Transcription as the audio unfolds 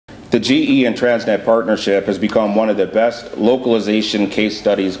The GE and Transnet partnership has become one of the best localization case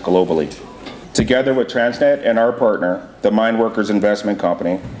studies globally. Together with Transnet and our partner, the Mine Workers Investment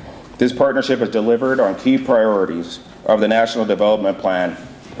Company, this partnership has delivered on key priorities of the National Development Plan,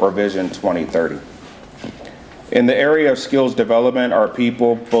 or Vision 2030. In the area of skills development, our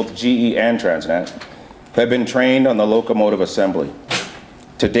people, both GE and Transnet, have been trained on the locomotive assembly.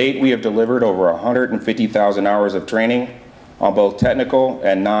 To date, we have delivered over 150,000 hours of training on both technical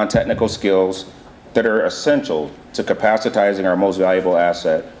and non-technical skills that are essential to capacitizing our most valuable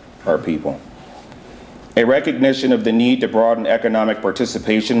asset, our people. A recognition of the need to broaden economic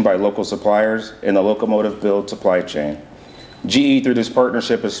participation by local suppliers in the locomotive build supply chain. GE, through this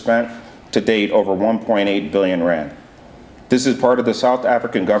partnership, has spent to date over 1.8 billion rand. This is part of the South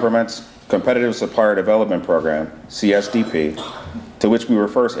African government's Competitive Supplier Development Program, CSDP, to which we were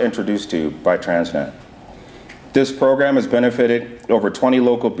first introduced to by Transnet. This program has benefited over 20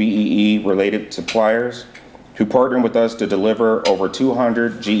 local BEE-related suppliers who partnered with us to deliver over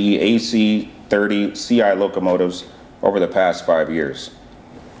 200 GE AC-30 CI locomotives over the past 5 years.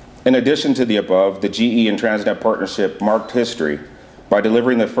 In addition to the above, the GE and Transnet partnership marked history by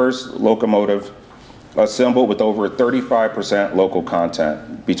delivering the first locomotive assembled with over 35% local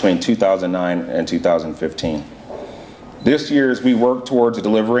content between 2009 and 2015. This year, as we work towards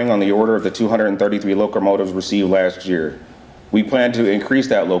delivering on the order of the 233 locomotives received last year, we plan to increase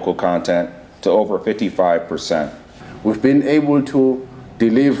that local content to over 55%. We've been able to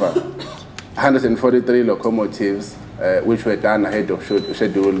deliver 143 locomotives, which were done ahead of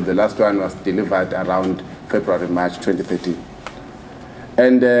schedule. The last one was delivered around February, March 2013.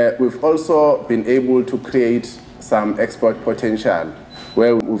 And we've also been able to create some export potential,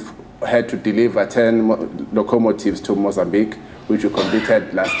 where we've had to deliver 10 locomotives to Mozambique, which we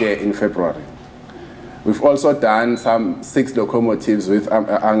completed last year in February. We've also done some 6 locomotives with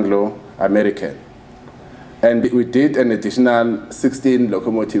Anglo-American. And we did an additional 16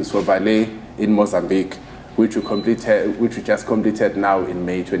 locomotives for Vale in Mozambique, which we just completed now in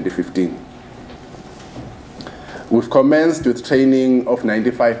May 2015. We've commenced with training of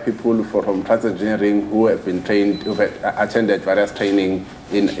 95 people from Transit Engineering who have been trained, who have attended various training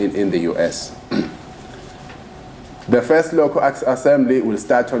in the US. The first local assembly will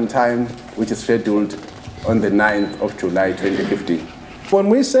start on time, which is scheduled on the 9th of July 2015. When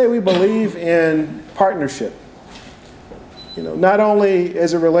we say we believe in partnership, not only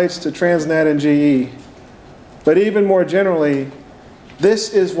as it relates to Transnet and GE, but even more generally,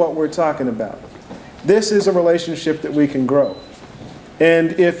 this is what we're talking about. This is a relationship that we can grow.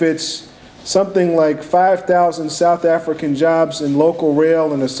 And if it's something like 5,000 South African jobs in local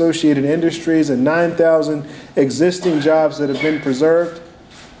rail and associated industries and 9,000 existing jobs that have been preserved,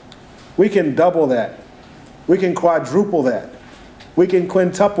 we can double that. We can quadruple that. We can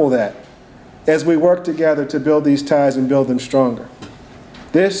quintuple that as we work together to build these ties and build them stronger.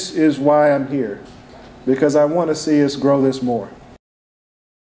 This is why I'm here, because I want to see us grow this more.